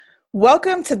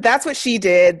Welcome to That's What She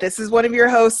Did. This is one of your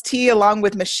hosts, T, along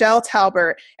with Michelle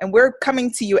Talbert, and we're coming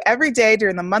to you every day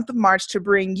during the month of March to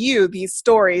bring you these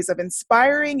stories of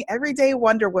inspiring everyday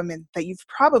Wonder Women that you've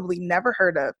probably never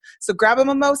heard of. So grab a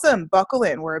mimosa and buckle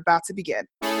in. We're about to begin.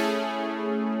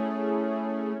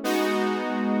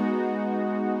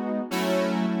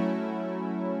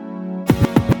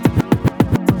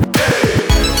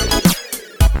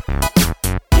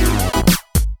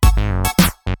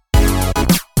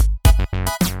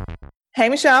 Hey,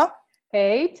 Michelle.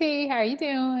 Hey T, how you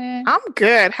doing? I'm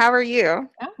good. How are you?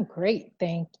 I'm great,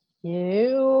 thank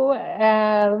you.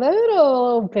 A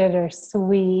little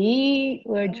bittersweet.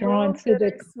 We're drawn to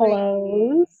the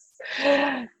close.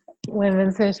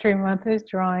 Women's History Month is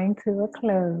drawing to a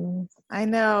close. I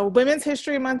know. Women's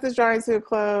History Month is drawing to a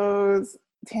close.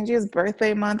 Tangia's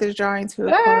birthday month is drawing to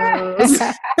a close.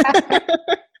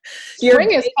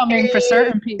 Spring is coming for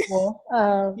certain people.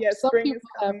 Yes, some spring people is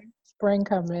coming. have spring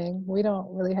coming. We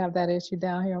don't really have that issue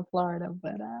down here in Florida,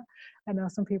 but I know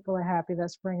some people are happy that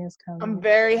spring is coming. I'm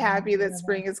very happy that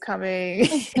spring is coming.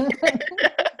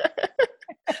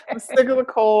 I'm sick of the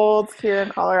cold here in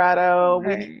Colorado.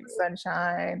 We need the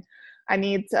sunshine. I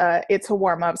need it to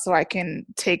warm up so I can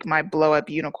take my blow-up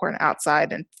unicorn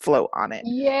outside and float on it.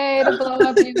 Yay, to blow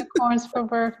up unicorns for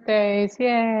birthdays.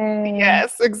 Yay.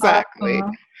 Yes, exactly.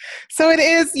 Awesome. So it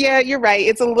is, yeah, you're right.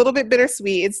 It's a little bit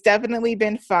bittersweet. It's definitely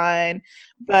been fun.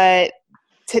 But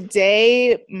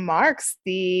today marks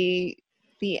the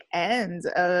end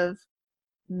of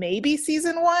maybe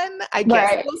season 1. I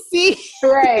guess we'll see.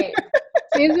 Right.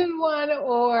 Season 1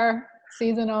 or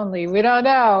season only. We don't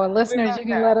know. Listeners, you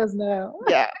can let us know.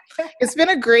 Yeah. It's been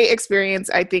a great experience,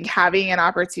 I think, having an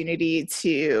opportunity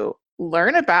to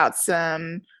learn about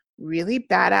some really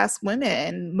badass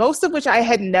women, most of which I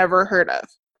had never heard of.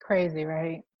 Crazy,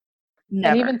 right?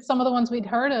 Never. And even some of the ones we'd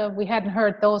heard of, we hadn't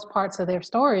heard those parts of their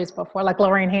stories before. Like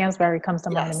Lorraine Hansberry comes to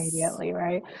mind immediately,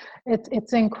 right?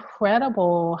 It's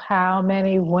incredible how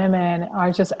many women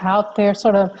are just out there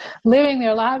sort of living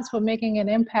their lives but making an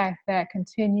impact that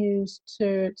continues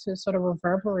to sort of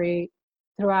reverberate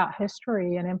throughout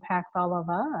history and impact all of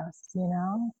us,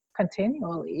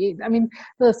 continually. I mean,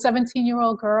 the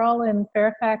 17-year-old girl in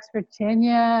Fairfax,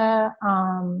 Virginia,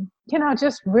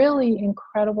 just really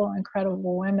incredible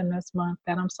women this month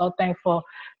that I'm so thankful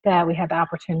that we had the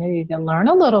opportunity to learn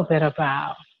a little bit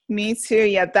about. Me too.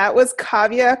 Yeah, that was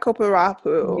Kavya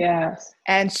Koparapu. Yes.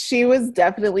 And she was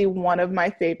definitely one of my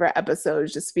favorite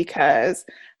episodes just because,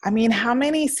 I mean, how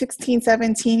many 16,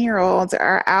 17-year-olds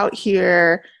are out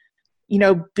here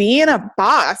being a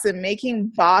boss and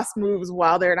making boss moves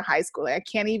while they're in high school? Like, I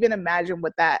can't even imagine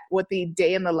what the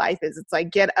day in the life is. It's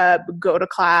like, get up, go to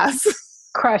class.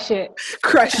 Crush it,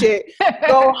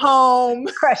 go home.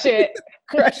 Crush it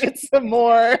some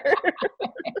more.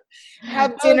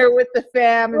 Have dinner with the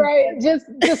fam. Right, just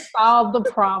solve the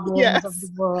problems of the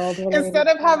world. Instead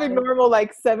of having normal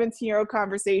 17-year-old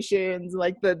conversations,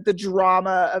 like the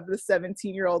drama of the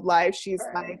 17-year-old life, she's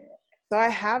like, so I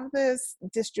have this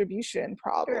distribution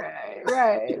problem.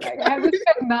 Right. Like, I have this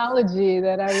technology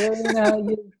that I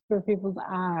really use for people's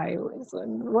eyes.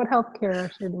 And what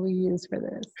healthcare should we use for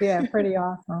this? Yeah, pretty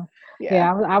awesome.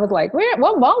 Yeah, I was like,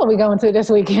 what mall are we going to this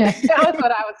weekend? That was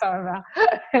what I was talking about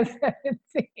at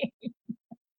 17.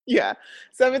 Yeah,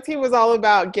 17 was all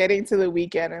about getting to the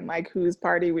weekend and whose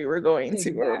party we were going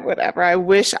to or whatever. I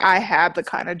wish I had the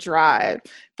kind of drive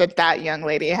that young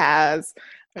lady has.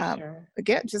 Sure.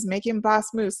 Again, just making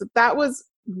boss moves. So that was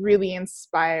really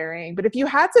inspiring. But if you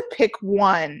had to pick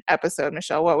one episode,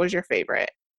 Michelle, what was your favorite?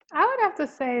 I would have to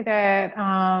say that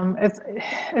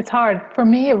it's hard. For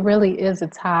me, it really is a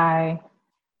tie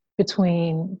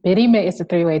between Biddy Mason. It's a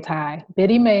 3-way tie.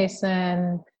 Biddy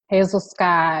Mason, Hazel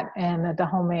Scott, and the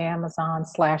Dahomey Amazon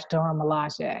 / Dora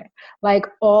Milaje. Like,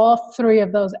 all 3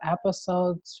 of those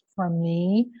episodes for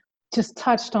me just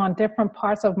touched on different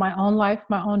parts of my own life,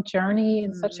 my own journey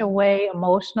in such a way,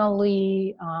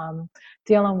 emotionally,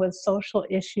 dealing with social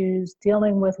issues,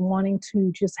 dealing with wanting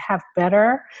to just have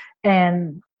better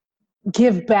and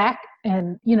give back.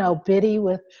 And, Biddy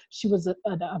she was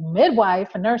a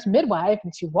midwife, a nurse midwife,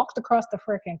 and she walked across the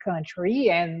freaking country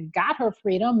and got her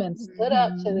freedom and stood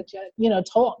up to the judge,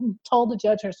 told the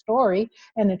judge her story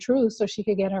and the truth so she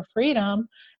could get her freedom.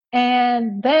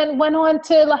 And then went on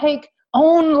to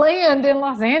own land in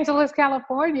Los Angeles,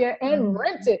 California, and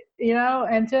rent it,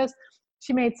 and just,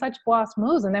 she made such boss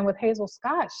moves. And then with Hazel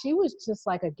Scott, she was just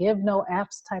like a give no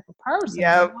F's type of person.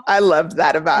 Yeah, I loved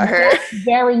that about her. That's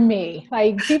very me.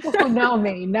 People who know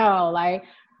me know,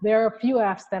 there are a few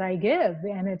F's that I give,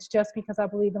 and it's just because I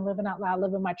believe in living out loud,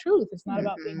 living my truth. It's not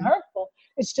about being hurtful.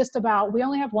 it's just about, we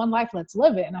only have one life, let's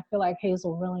live it. And I feel like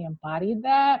Hazel really embodied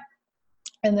that.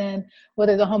 And then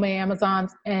whether the Home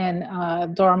Amazons and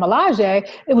Dora Milaje,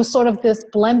 it was sort of this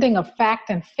blending of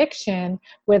fact and fiction,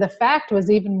 where the fact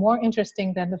was even more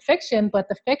interesting than the fiction, but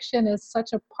the fiction is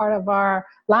such a part of our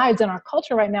lives and our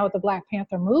culture right now with the Black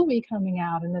Panther movie coming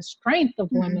out and the strength of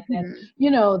women and, you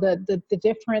know, the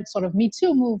different sort of Me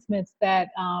Too movements that,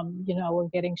 you know, were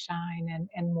getting shine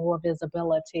and more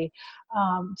visibility.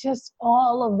 Just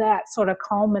all of that sort of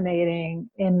culminating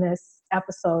in this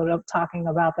episode of talking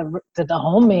about the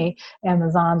Dahomey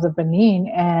Amazons of Benin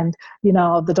and, you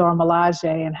know, the Dora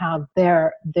Milaje and how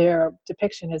their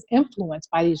depiction is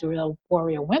influenced by these real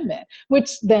warrior women,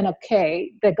 which then,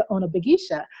 okay, the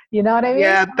Ona-Bagisha, you know what I mean?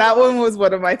 Yeah, that one was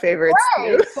one of my favorites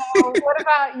right. too. So what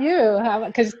about you?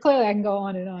 Because clearly I can go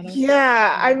on and on.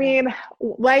 Yeah, I mean,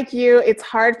 like you, it's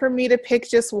hard for me to pick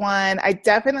just one. I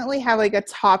definitely have like a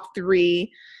top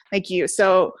three like you.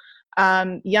 So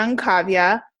young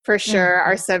Kavya, for sure,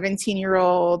 our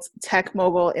 17-year-old tech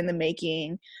mogul in the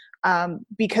making,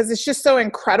 because it's just so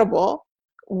incredible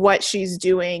what she's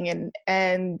doing.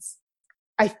 And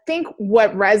I think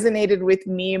what resonated with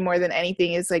me more than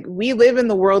anything is like, we live in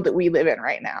the world that we live in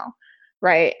right now,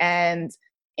 right? And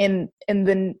in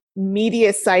the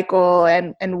media cycle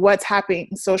and what's happening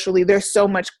socially, there's so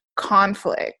much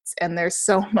conflict and there's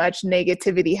so much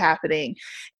negativity happening.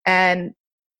 And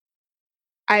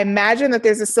I imagine that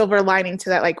there's a silver lining to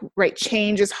that, like, right,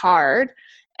 change is hard,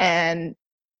 and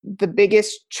the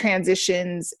biggest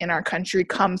transitions in our country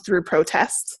come through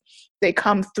protests. They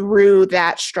come through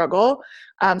that struggle.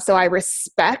 So I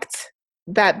respect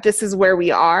that this is where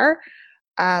we are,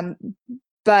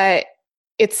 but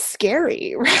it's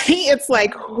scary, right? It's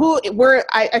like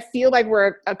I feel like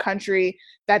we're a country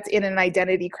that's in an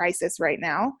identity crisis right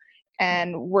now,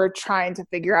 and we're trying to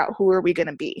figure out who are we going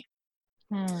to be.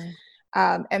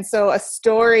 And so a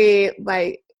story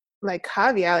like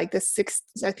Kavya, like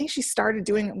I think she started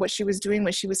doing what she was doing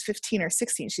when she was 15 or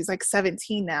 16. She's like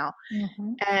 17 now.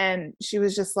 And she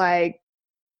was just like,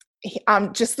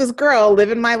 I'm just this girl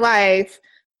living my life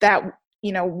that,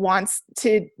 you know, wants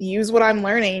to use what I'm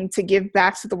learning to give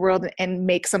back to the world and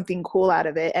make something cool out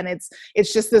of it. And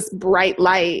it's just this bright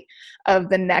light of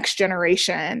the next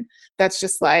generation that's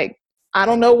just like, I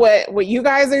don't know what you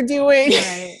guys are doing,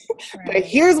 right. But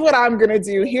here's what I'm going to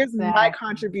do. Here's my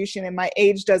contribution, and my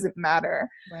age doesn't matter.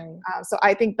 Right. So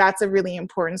I think that's a really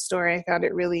important story. I found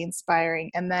it really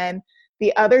inspiring. And then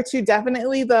the other two,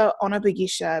 definitely the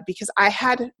Ona-Bagisha, because I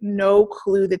had no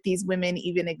clue that these women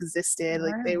even existed.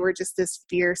 Right. Like, they were just this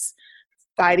fierce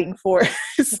fighting force.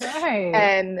 Right.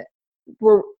 And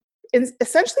were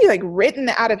essentially like written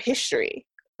out of history.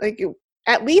 Like,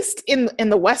 at least in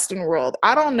the Western world.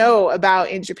 I don't know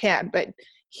about in Japan, but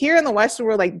here in the Western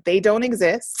world, like, they don't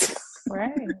exist.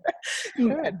 Right.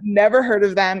 Sure. I've never heard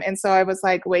of them. And so I was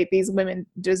like, wait, these women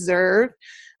deserve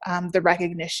the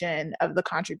recognition of the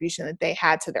contribution that they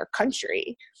had to their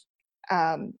country.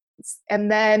 And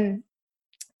then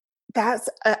that's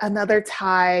another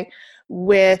tie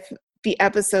with the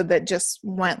episode that just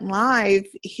went live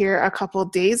here a couple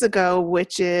of days ago,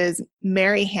 which is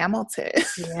Mary Hamilton.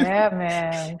 Yeah,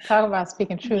 man. Talk about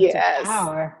speaking truth to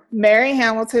power. Mary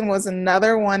Hamilton was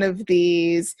another one of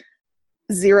these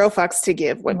zero fucks to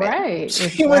give women. Right.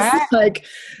 She was like,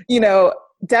 you know,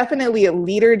 definitely a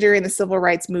leader during the civil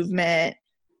rights movement.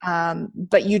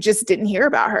 But you just didn't hear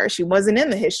about her. She wasn't in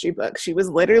the history books. She was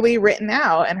literally written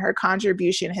out, and her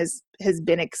contribution has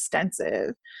been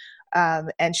extensive.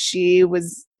 And she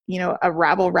was, you know, a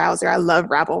rabble rouser. I love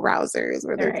rabble rousers,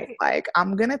 where they're just like,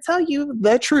 I'm going to tell you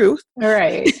the truth.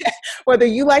 Right. Whether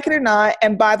you like it or not.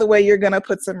 And by the way, you're going to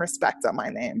put some respect on my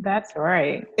name. That's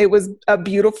right. It was a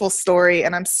beautiful story.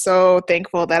 And I'm so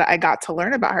thankful that I got to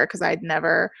learn about her, because I'd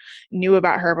never knew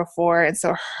about her before. And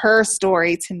so her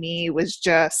story to me was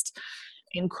just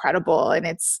incredible. And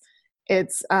it's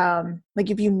like,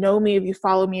 if you know me, if you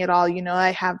follow me at all, you know,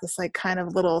 I have this like kind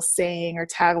of little saying or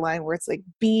tagline where it's like,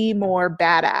 be more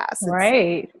badass.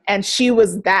 Right. And she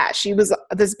was that. She was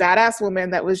this badass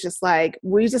woman that was just like,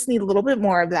 we just need a little bit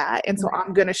more of that. And so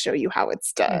I'm going to show you how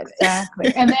it's done.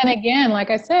 Exactly. And then again, like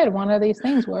I said, one of these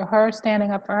things where her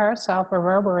standing up for herself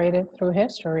reverberated through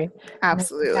history.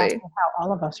 Absolutely. That's how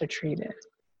all of us are treated.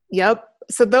 Yep.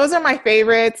 So those are my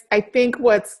favorites. I think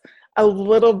what's a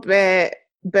little bit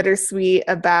bittersweet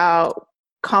about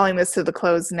calling this to the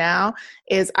close now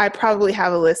is I probably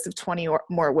have a list of 20 or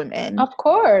more women. Of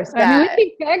course. I mean, we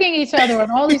keep tagging each other on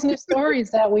all these new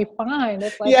stories that we find.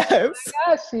 It's like, oh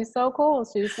my gosh, she's so cool.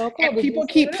 She's so cool. And people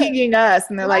keep pinging us,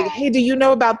 and they're like, hey, do you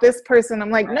know about this person? I'm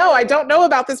like, no, I don't know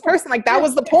about this person. Like, that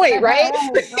was the point, right?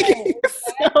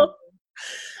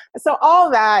 So all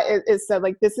that is so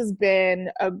like, this has been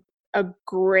a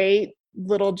great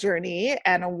little journey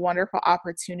and a wonderful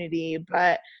opportunity.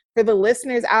 But for the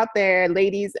listeners out there,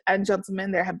 ladies and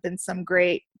gentlemen, there have been some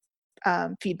great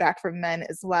feedback from men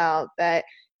as well, that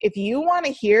if you want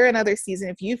to hear another season,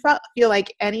 if you feel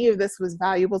like any of this was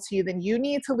valuable to you, then you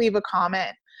need to leave a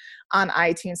comment on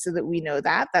iTunes so that we know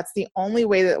that. That's the only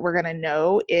way that we're going to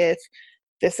know if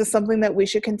this is something that we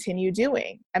should continue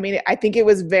doing. I mean, I think it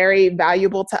was very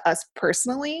valuable to us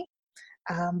personally,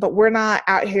 but we're not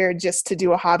out here just to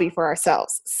do a hobby for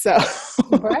ourselves. So,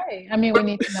 right. I mean, we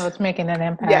need to know it's making an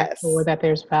impact, yes, or that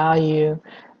there's value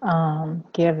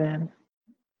given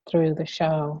through the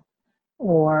show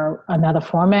or another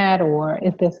format, or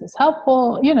if this is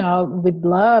helpful, we'd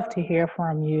love to hear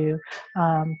from you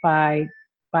by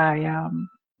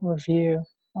review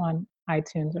on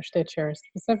iTunes or Stitcher.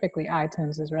 Specifically,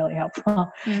 iTunes is really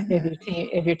helpful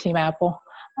if you're team Apple,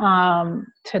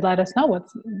 to let us know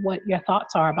what your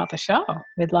thoughts are about the show.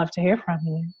 We'd love to hear from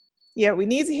you. Yeah, we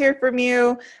need to hear from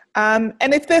you. And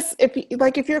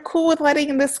if you're cool with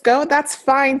letting this go, that's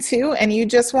fine too. And you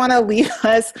just want to leave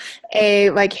us hey,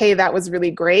 that was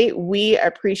really great. We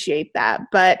appreciate that.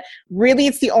 But really,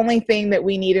 it's the only thing that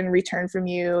we need in return from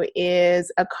you is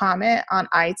a comment on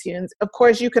iTunes. Of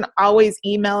course, you can always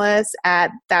email us at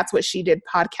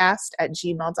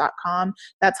thatswhatshedidpodcast@gmail.com.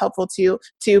 That's helpful too.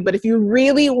 But if you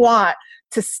really want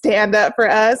to stand up for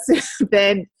us,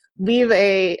 then leave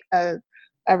a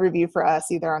review for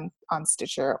us either on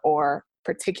Stitcher or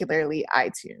particularly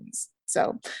iTunes.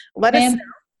 So let us know.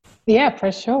 Yeah,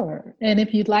 for sure. And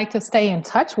if you'd like to stay in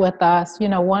touch with us,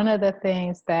 one of the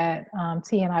things that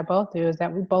T and I both do is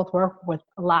that we both work with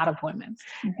a lot of women.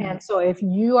 Mm-hmm. And so if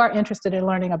you are interested in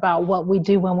learning about what we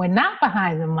do when we're not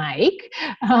behind the mic,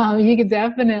 you can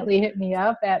definitely hit me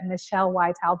up at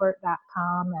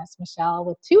michelleytalbert.com. That's Michelle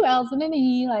with 2 L's and an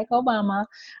E, like Obama,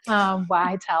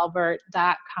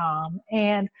 ytalbert.com.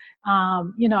 And,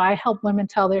 I help women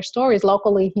tell their stories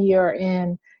locally here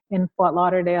in Fort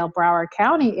Lauderdale, Broward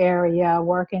County area,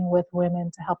 working with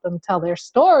women to help them tell their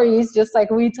stories, just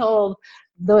like we told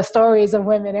the stories of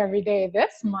women every day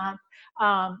this month.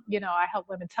 I help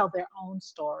women tell their own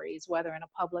stories, whether in a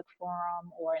public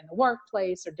forum or in the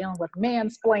workplace or dealing with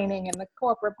mansplaining in the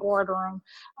corporate boardroom.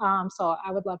 So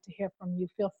I would love to hear from you.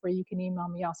 Feel free. You can email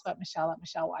me also at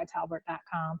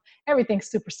michelleytalbert.com. Everything's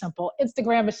super simple.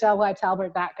 Instagram,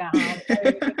 michelleytalbert.com.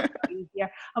 Easier.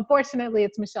 Unfortunately,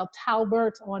 it's Michelle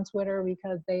Talbert on Twitter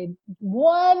because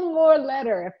one more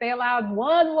letter. If they allowed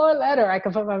one more letter, I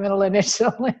could put my middle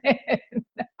initial in.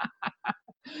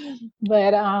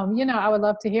 But, I would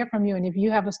love to hear from you. And if you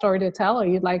have a story to tell or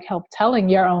you'd like help telling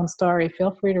your own story,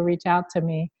 feel free to reach out to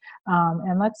me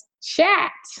and let's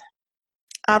chat.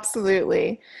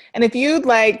 Absolutely. And if you'd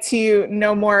like to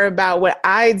know more about what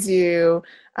I do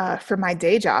for my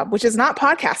day job, which is not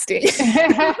podcasting,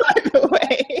 by the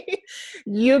way,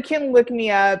 you can look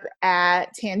me up at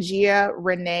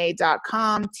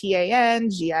tangiarenee.com,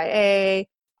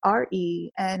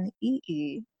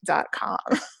 TangiaRenee.com.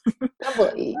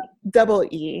 Double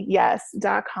E, yes,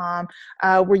 .com,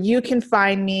 where you can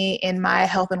find me in my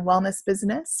health and wellness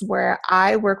business, where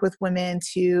I work with women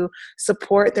to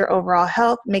support their overall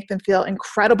health, make them feel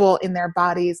incredible in their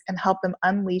bodies, and help them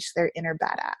unleash their inner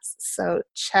badass. So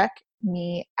check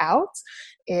me out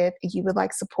if you would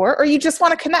like support or you just want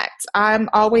to connect. I'm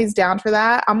always down for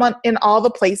that. I'm in all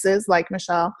the places like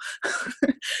Michelle.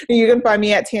 You can find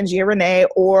me at Tangia Renee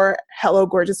or Hello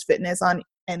Gorgeous Fitness on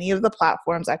any of the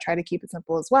platforms. I try to keep it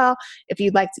simple as well. If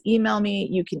you'd like to email me,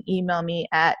 you can email me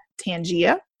at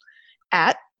tangiarenee.com.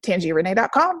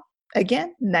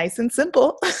 Again, nice and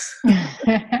simple.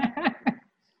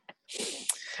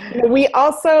 We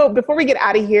also, before we get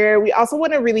out of here, we also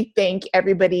want to really thank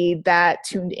everybody that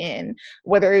tuned in.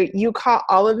 Whether you caught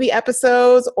all of the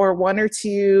episodes or one or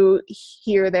two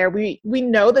here or there, we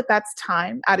know that that's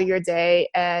time out of your day,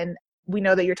 and we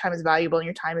know that your time is valuable and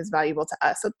your time is valuable to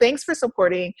us. So thanks for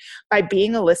supporting by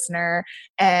being a listener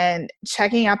and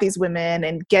checking out these women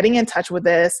and getting in touch with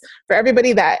us. For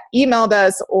everybody that emailed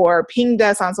us or pinged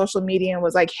us on social media and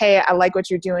was like, hey, I like what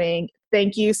you're doing.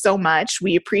 Thank you so much.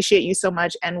 We appreciate you so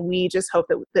much. And we just hope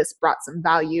that this brought some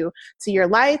value to your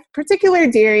life, particularly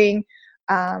during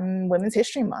Women's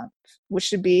History Month, which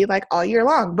should be like all year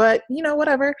long, but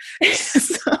whatever.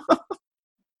 So,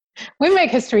 we make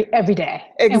history every day.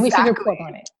 Exactly. And we should report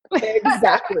on it.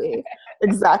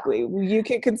 Exactly. You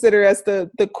can consider us the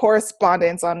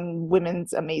correspondents on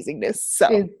women's amazingness.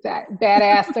 So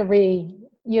badassery,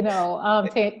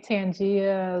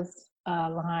 Tangia's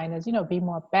line is, be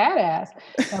more badass.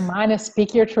 And mine is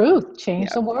speak your truth, change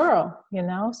the world,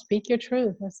 speak your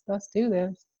truth. Let's do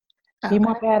this. Be Okay.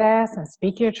 more badass and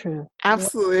speak your truth.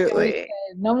 Absolutely.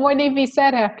 No more need be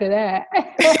said after that.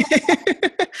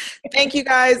 Thank you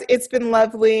guys. It's been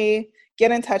lovely.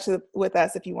 Get in touch with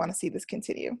us if you want to see this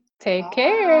continue. Take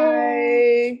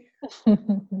care. Bye.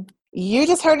 You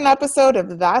just heard an episode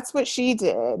of That's What She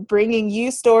Did, bringing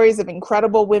you stories of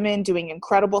incredible women doing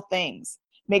incredible things.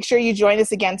 Make sure you join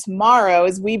us again tomorrow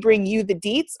as we bring you the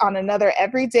deets on another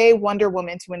everyday Wonder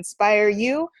Woman to inspire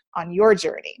you on your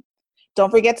journey.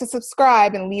 Don't forget to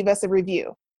subscribe and leave us a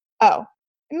review. Oh,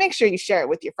 and make sure you share it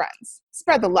with your friends.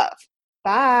 Spread the love.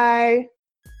 Bye.